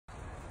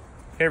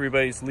Hey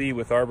everybody, it's Lee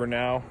with Arbor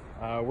Now.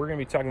 We're going to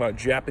be talking about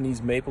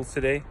Japanese maples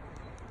today.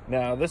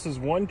 Now, this is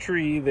one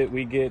tree that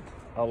we get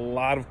a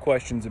lot of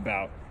questions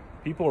about.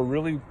 People are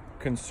really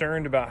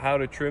concerned about how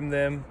to trim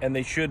them, and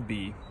they should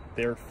be.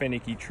 They're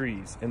finicky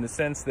trees in the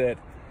sense that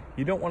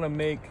you don't want to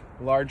make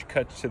large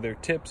cuts to their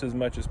tips as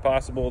much as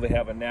possible. They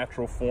have a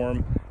natural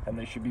form, and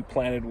they should be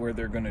planted where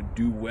they're going to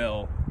do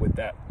well with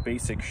that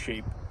basic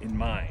shape in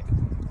mind.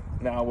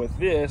 Now with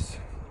this,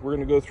 we're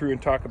going to go through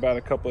and talk about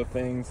a couple of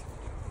things.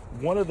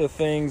 One of the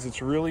things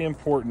that's really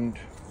important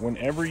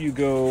whenever you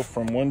go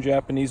from one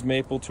Japanese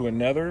maple to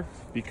another,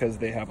 because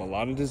they have a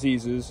lot of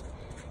diseases,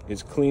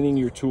 is cleaning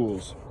your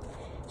tools.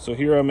 So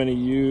here I'm going to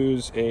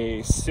use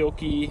a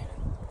Silky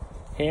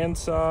hand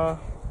saw.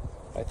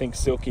 I think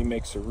Silky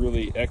makes a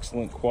really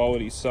excellent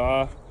quality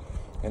saw,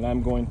 and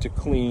I'm going to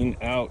clean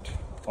out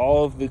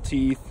all of the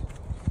teeth.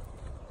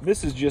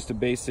 This is just a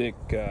basic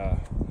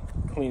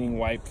cleaning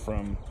wipe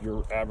from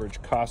your average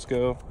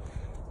Costco.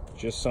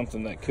 Just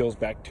something that kills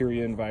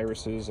bacteria and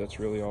viruses. That's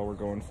really all we're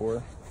going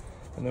for.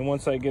 And then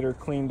once I get her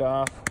cleaned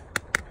off,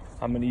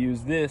 I'm going to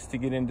use this to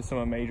get into some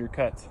of major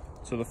cuts.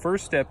 So the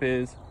first step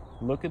is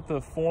look at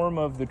the form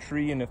of the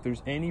tree, and if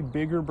there's any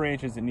bigger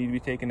branches that need to be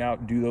taken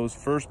out, do those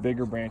first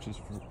bigger branches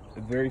for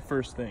the very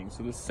first thing.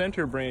 So the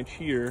center branch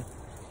here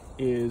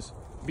is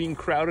being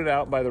crowded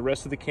out by the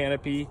rest of the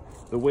canopy.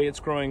 The way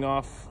it's growing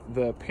off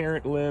the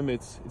parent limb,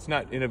 it's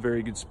not in a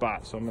very good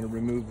spot. So I'm going to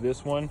remove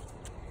this one.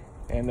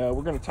 And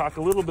we're going to talk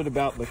a little bit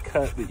about the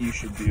cut that you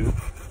should do.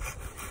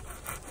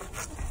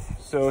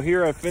 So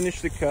here I've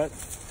finished the cut.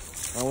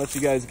 I'll let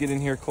you guys get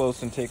in here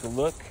close and take a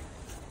look.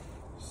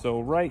 So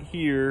right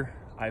here,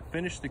 I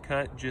finished the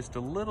cut just a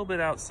little bit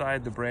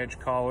outside the branch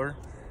collar.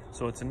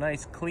 So it's a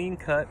nice clean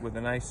cut with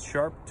a nice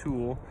sharp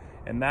tool,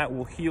 and that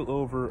will heal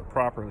over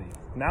properly.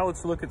 Now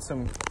let's look at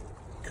some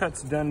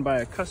cuts done by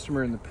a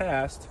customer in the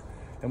past,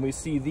 and we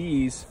see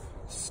these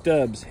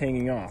stubs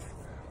hanging off.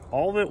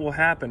 All that will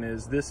happen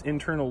is this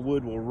internal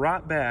wood will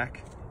rot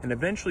back and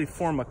eventually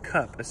form a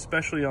cup,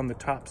 especially on the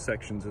top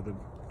sections of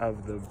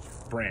the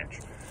branch.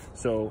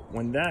 So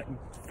when that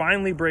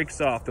finally breaks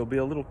off, there'll be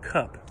a little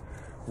cup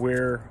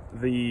where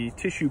the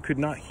tissue could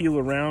not heal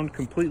around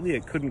completely.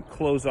 It couldn't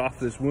close off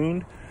this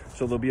wound,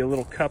 so there'll be a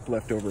little cup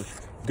left over.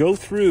 Go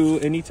through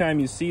anytime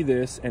you see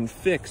this and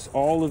fix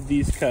all of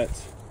these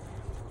cuts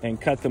and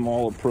cut them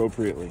all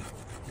appropriately.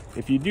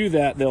 If you do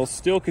that, they'll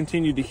still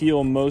continue to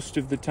heal most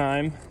of the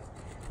time.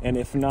 And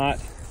if not,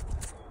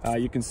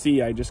 you can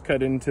see I just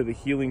cut into the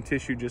healing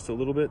tissue just a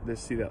little bit.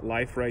 See that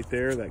life right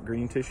there, that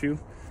green tissue?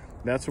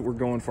 That's what we're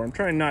going for. I'm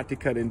trying not to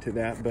cut into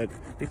that, but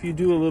if you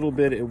do a little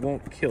bit, it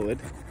won't kill it,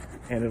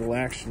 and it'll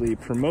actually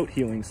promote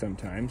healing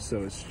sometimes.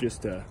 So it's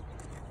just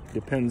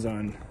depends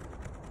on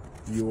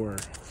your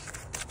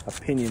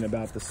opinion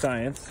about the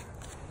science.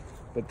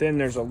 But then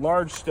there's a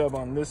large stub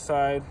on this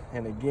side,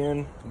 and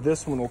again,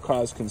 this one will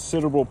cause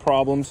considerable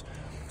problems.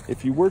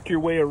 If you work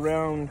your way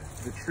around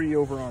the tree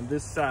over on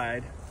this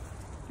side,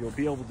 you'll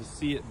be able to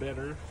see it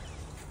better.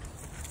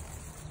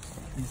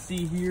 You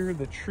see here,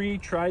 the tree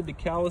tried to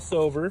callus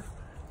over,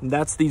 and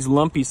that's these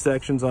lumpy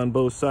sections on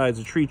both sides.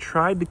 The tree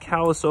tried to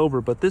callus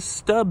over, but this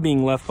stub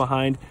being left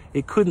behind,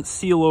 it couldn't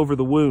seal over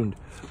the wound.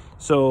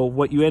 So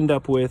what you end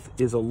up with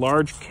is a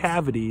large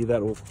cavity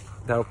that'll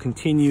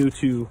continue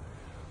to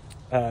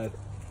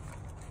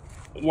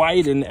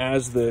widen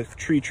as the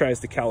tree tries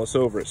to callus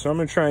over it. So I'm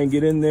gonna try and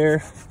get in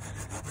there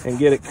and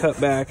get it cut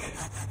back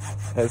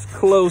as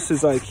close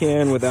as I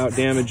can without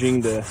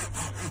damaging the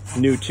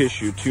new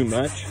tissue too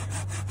much.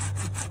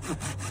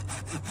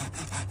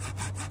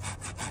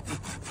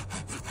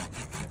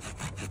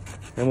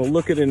 And we'll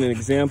look at an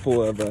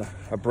example of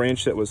a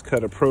branch that was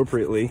cut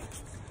appropriately.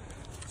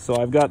 So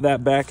I've got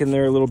that back in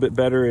there a little bit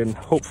better, and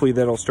hopefully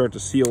that'll start to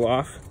seal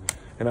off.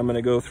 And I'm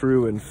gonna go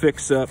through and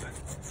fix up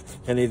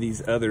any of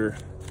these other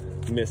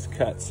missed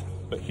cuts.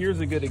 But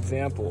here's a good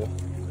example.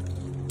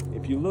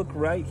 If you look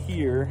right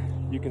here,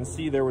 you can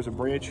see there was a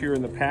branch here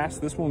in the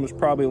past. This one was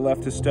probably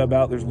left to stub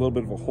out. There's a little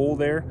bit of a hole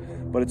there,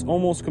 but it's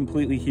almost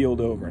completely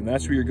healed over, and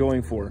that's what you're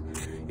going for.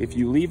 If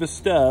you leave a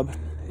stub,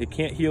 it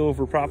can't heal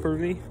over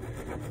properly,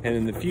 and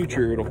in the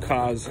future, it'll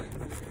cause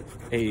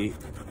a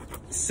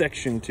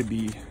section to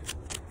be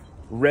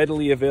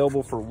readily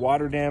available for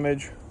water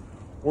damage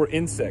or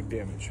insect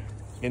damage.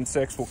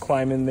 Insects will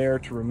climb in there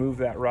to remove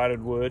that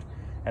rotted wood,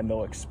 and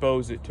they'll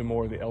expose it to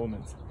more of the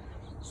elements.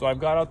 So I've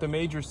got out the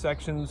major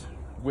sections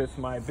with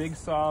my big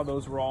saw.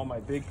 Those were all my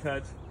big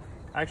cuts.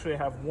 Actually, I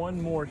have one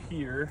more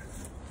here.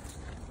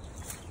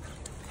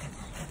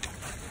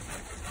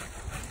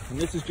 And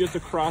this is just a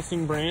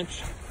crossing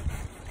branch.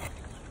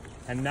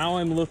 And now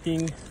I'm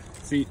looking,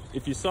 see,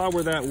 if you saw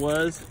where that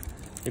was,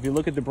 if you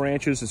look at the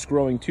branches, it's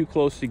growing too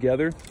close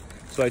together.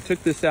 So I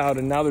took this out,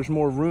 and now there's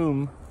more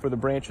room for the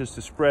branches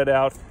to spread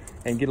out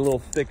and get a little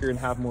thicker and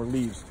have more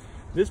leaves.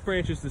 This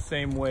branch is the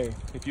same way.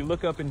 If you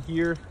look up in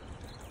here,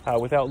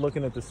 without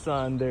looking at the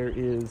sun, there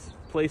is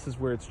places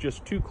where it's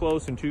just too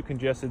close and too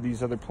congested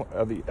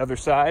the other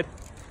side,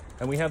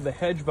 and we have the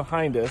hedge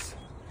behind us.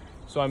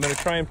 So I'm going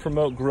to try and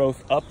promote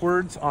growth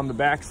upwards on the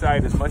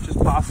backside as much as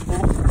possible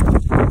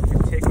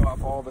and take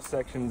off all the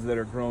sections that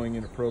are growing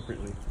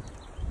inappropriately.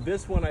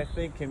 This one I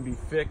think can be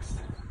fixed,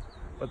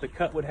 but the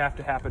cut would have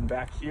to happen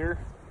back here.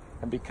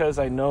 And because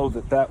I know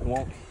that that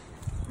won't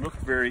look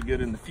very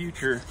good in the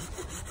future,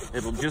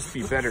 it'll just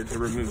be better to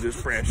remove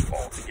this branch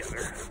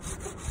altogether.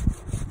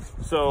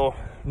 So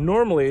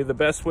normally the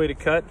best way to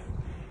cut,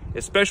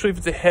 especially if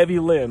it's a heavy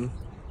limb,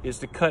 is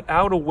to cut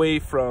out away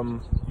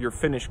from your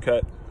finish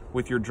cut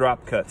with your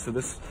drop cut. So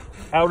this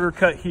outer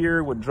cut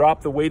here would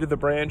drop the weight of the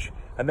branch,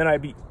 and then it'd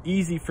be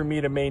easy for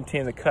me to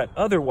maintain the cut.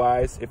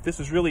 Otherwise, if this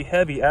is really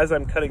heavy, as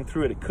I'm cutting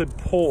through it, it could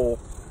pull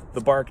the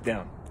bark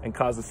down and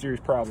cause a serious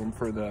problem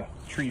for the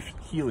tree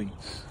healing.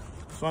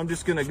 So I'm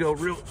just gonna go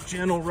real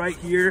gentle right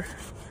here.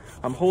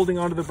 I'm holding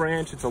onto the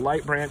branch. It's a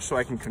light branch so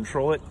I can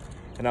control it.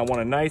 And I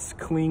want a nice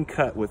clean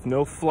cut with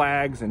no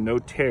flags and no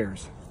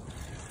tears.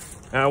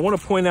 Now I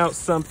want to point out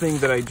something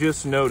that I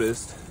just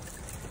noticed.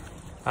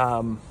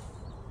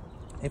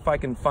 If I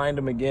can find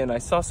them again, I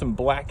saw some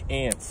black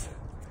ants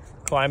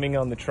climbing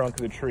on the trunk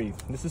of the tree.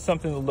 This is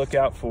something to look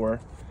out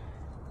for.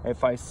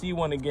 If I see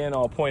one again,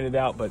 I'll point it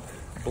out, but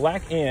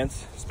black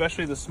ants,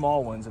 especially the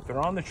small ones, if they're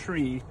on the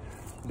tree,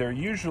 they're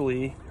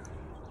usually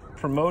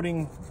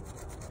promoting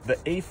the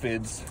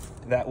aphids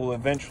that will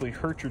eventually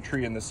hurt your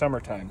tree in the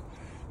summertime.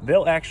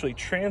 They'll actually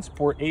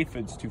transport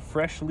aphids to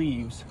fresh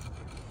leaves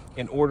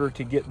in order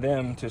to get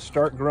them to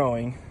start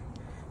growing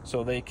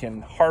so they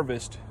can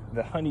harvest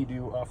the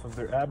honeydew off of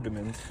their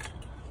abdomens.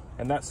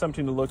 And that's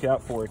something to look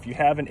out for. If you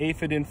have an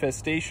aphid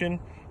infestation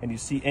and you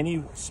see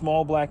any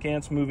small black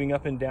ants moving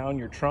up and down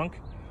your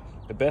trunk,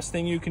 the best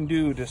thing you can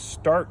do to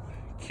start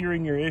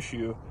curing your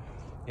issue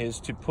is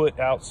to put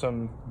out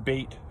some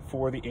bait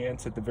for the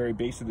ants at the very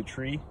base of the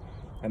tree,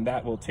 and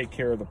that will take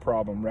care of the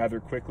problem rather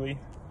quickly.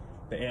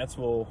 The ants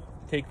will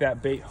take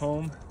that bait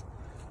home.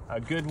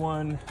 A good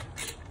one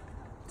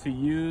to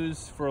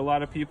use for a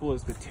lot of people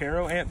is the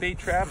taro ant bait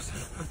traps,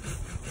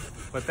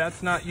 but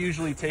that's not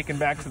usually taken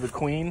back to the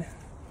queen.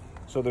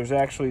 So there's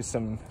actually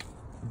some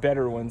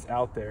better ones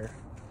out there,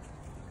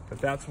 but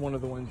that's one of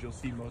the ones you'll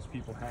see most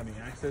people having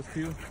access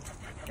to,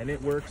 and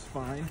it works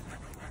fine.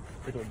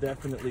 It'll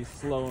definitely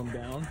slow them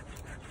down.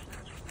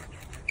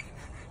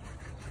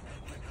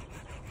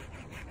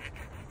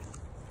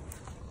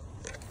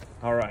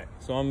 All right,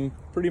 so I'm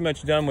pretty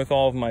much done with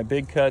all of my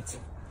big cuts.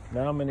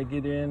 Now I'm gonna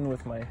get in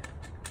with my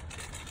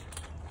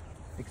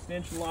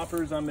extension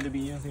loppers. I'm gonna be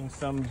using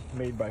some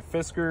made by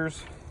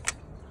Fiskars.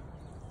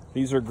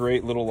 These are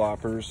great little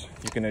loppers.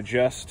 You can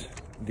adjust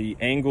the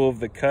angle of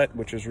the cut,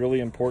 which is really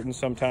important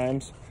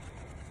sometimes.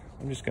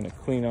 I'm just gonna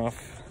clean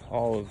off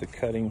all of the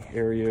cutting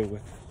area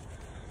with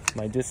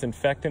my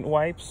disinfectant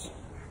wipes.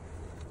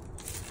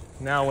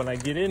 Now when I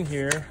get in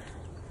here,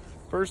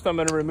 first I'm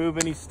gonna remove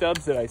any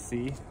stubs that I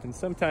see, and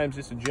sometimes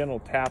just a gentle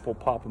tap will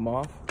pop them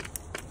off.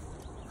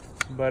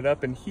 But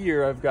up in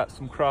here, I've got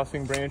some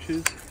crossing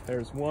branches.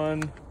 There's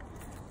one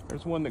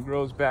that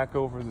grows back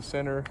over the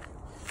center.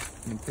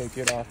 You can take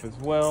it off as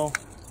well.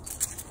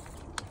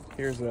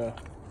 Here's a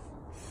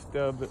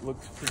stub that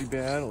looks pretty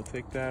bad. I'll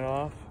take that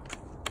off.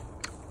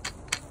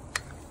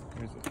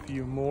 There's a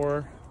few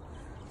more.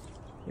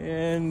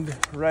 And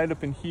right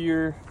up in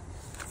here,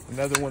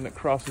 another one that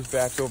crosses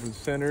back over the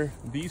center.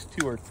 These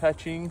two are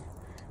touching,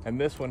 and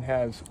this one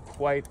has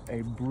quite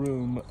a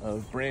broom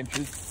of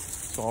branches.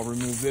 So I'll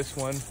remove this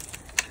one.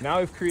 Now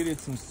I've created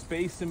some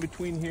space in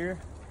between here.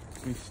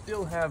 We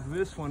still have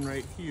this one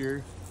right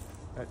here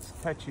that's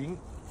touching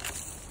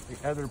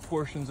the other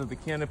portions of the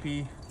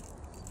canopy.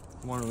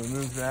 I want to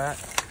remove that.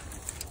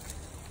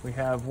 We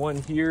have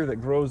one here that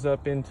grows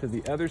up into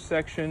the other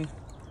section.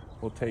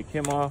 We'll take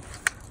him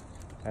off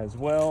as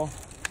well.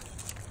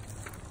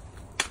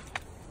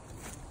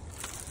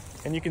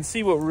 And you can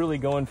see what we're really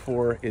going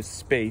for is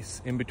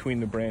space in between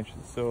the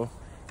branches. So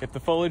if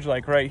the foliage,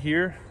 like right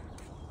here,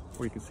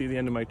 where you can see the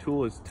end of my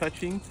tool, is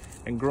touching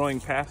and growing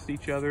past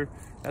each other,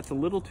 that's a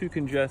little too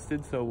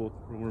congested, so we'll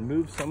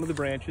remove some of the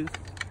branches.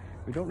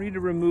 We don't need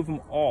to remove them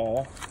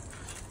all,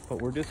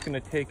 but we're just gonna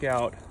take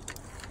out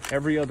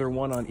every other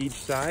one on each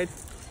side,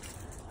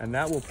 and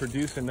that will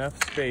produce enough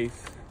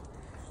space.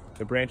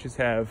 The branches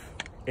have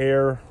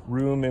air,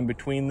 room in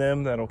between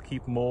them that'll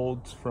keep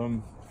molds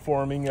from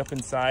forming up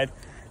inside,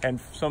 and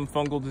some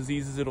fungal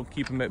diseases, it'll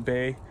keep them at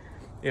bay.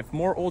 If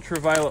more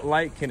ultraviolet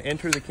light can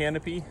enter the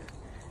canopy,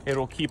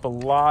 it'll keep a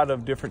lot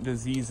of different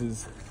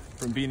diseases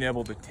from being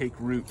able to take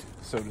root,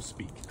 so to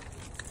speak.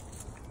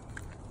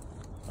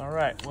 All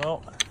right,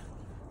 well,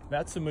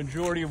 that's the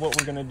majority of what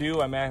we're gonna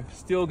do. I'm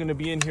still gonna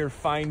be in here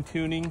fine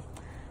tuning.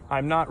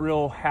 I'm not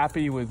real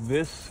happy with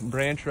this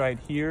branch right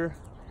here,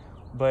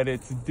 but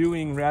it's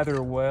doing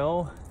rather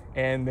well,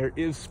 and there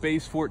is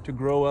space for it to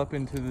grow up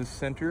into the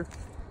center.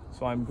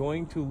 So I'm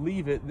going to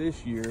leave it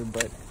this year,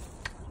 but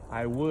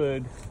I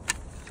would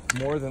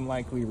more than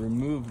likely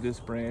remove this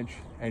branch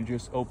and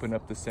just open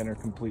up the center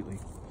completely.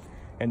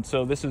 And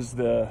so this is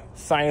the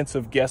science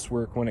of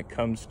guesswork when it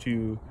comes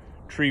to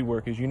tree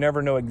work, is you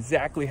never know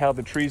exactly how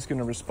the tree's going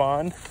to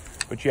respond,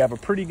 but you have a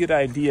pretty good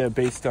idea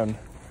based on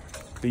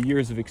the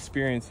years of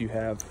experience you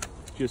have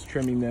just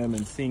trimming them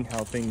and seeing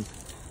how things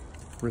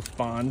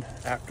respond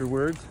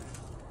afterwards.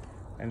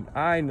 And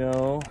I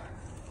know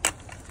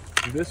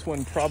this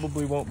one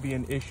probably won't be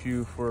an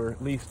issue for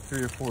at least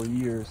 3 or 4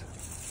 years.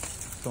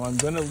 So I'm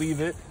gonna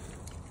leave it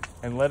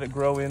and let it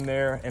grow in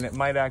there, and it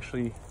might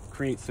actually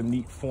create some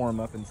neat form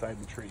up inside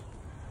the tree.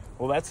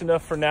 Well, that's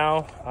enough for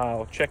now.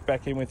 I'll check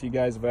back in with you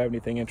guys if I have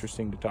anything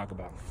interesting to talk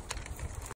about.